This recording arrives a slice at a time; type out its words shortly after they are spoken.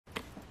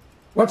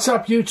What's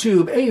up,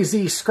 YouTube?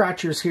 AZ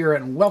Scratchers here,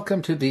 and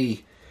welcome to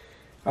the,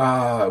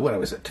 what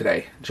was it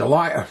today?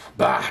 September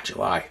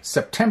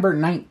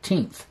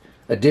 19th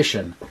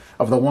edition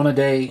of the One A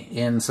Day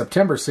in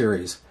September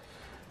series,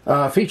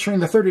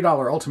 featuring the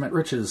 $30 Ultimate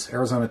Riches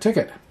Arizona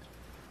Ticket,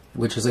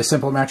 which is a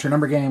simple match your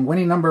number game.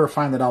 Winning number,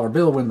 find the dollar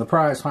bill, win the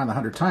prize, find the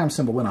 100 times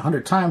symbol, win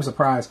 100 times the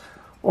prize,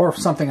 or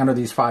something under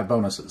these 5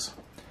 bonuses.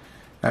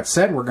 That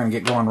said, we're going to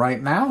get going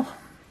right now.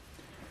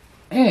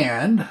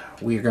 And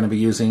we are going to be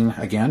using,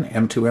 again,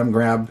 M2M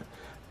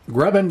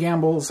Grub and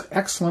Gamble's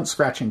excellent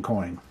scratching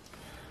coin.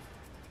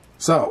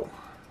 So,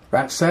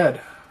 that said,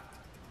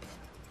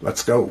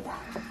 let's go.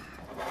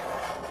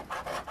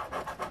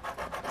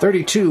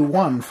 32,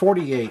 1,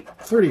 48,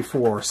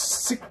 34,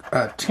 6,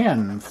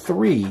 10,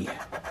 3,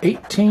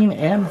 18,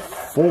 and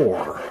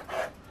 4.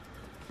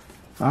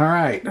 All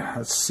right,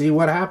 let's see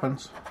what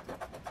happens.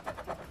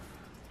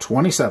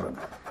 27,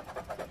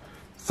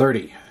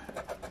 30,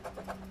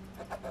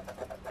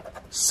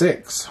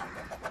 6,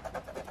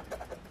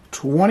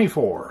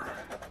 24,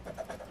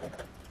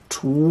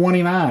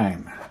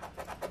 29,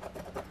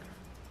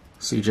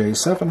 CJ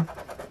 7,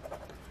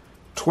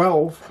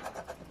 12,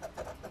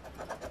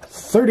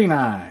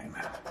 39,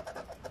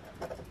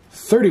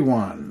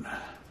 31,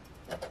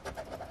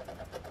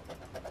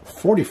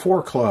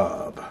 44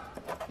 club,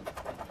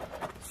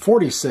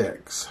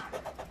 46,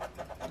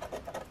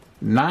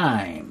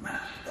 9,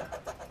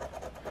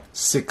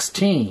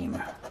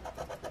 16,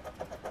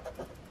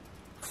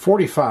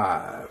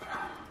 45,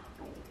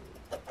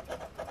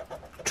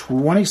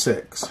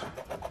 26,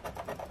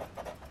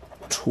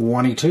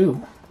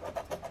 22,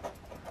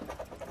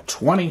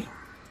 20,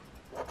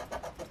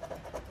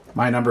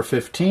 my number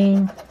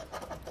 15,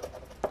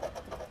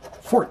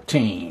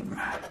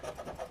 14,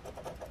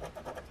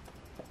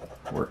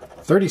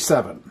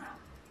 37,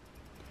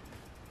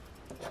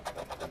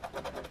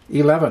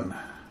 11,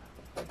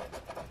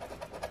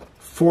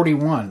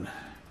 41,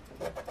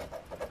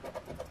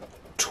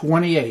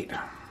 28,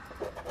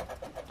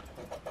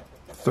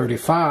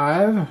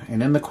 35,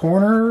 and in the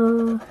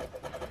corner,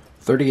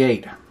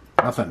 38.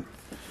 Nothing.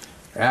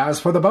 As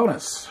for the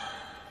bonus,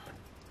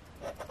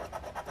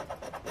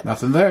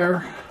 nothing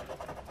there.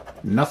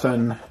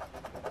 Nothing.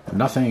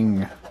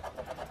 Nothing.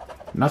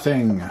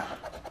 Nothing.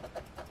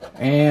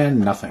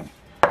 And nothing.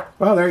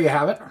 Well, there you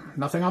have it.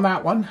 Nothing on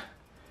that one.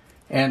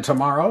 And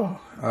tomorrow,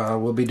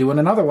 we'll be doing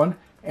another one.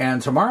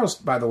 And tomorrow's,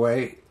 by the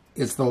way,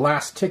 is the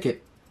last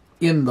ticket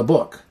in the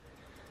book.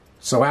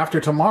 So after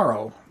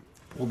tomorrow,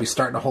 we'll be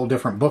starting a whole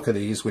different book of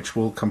these, which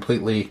will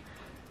completely,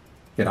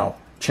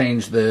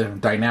 change the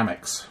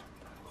dynamics.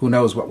 Who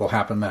knows what will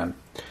happen then.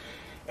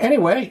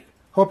 Anyway,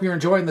 hope you're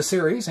enjoying the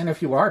series, and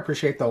if you are,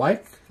 appreciate the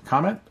like,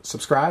 comment,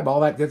 subscribe, all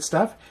that good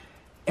stuff.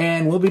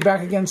 And we'll be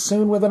back again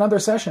soon with another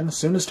session, as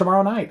soon as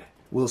tomorrow night.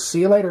 We'll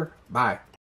see you later. Bye.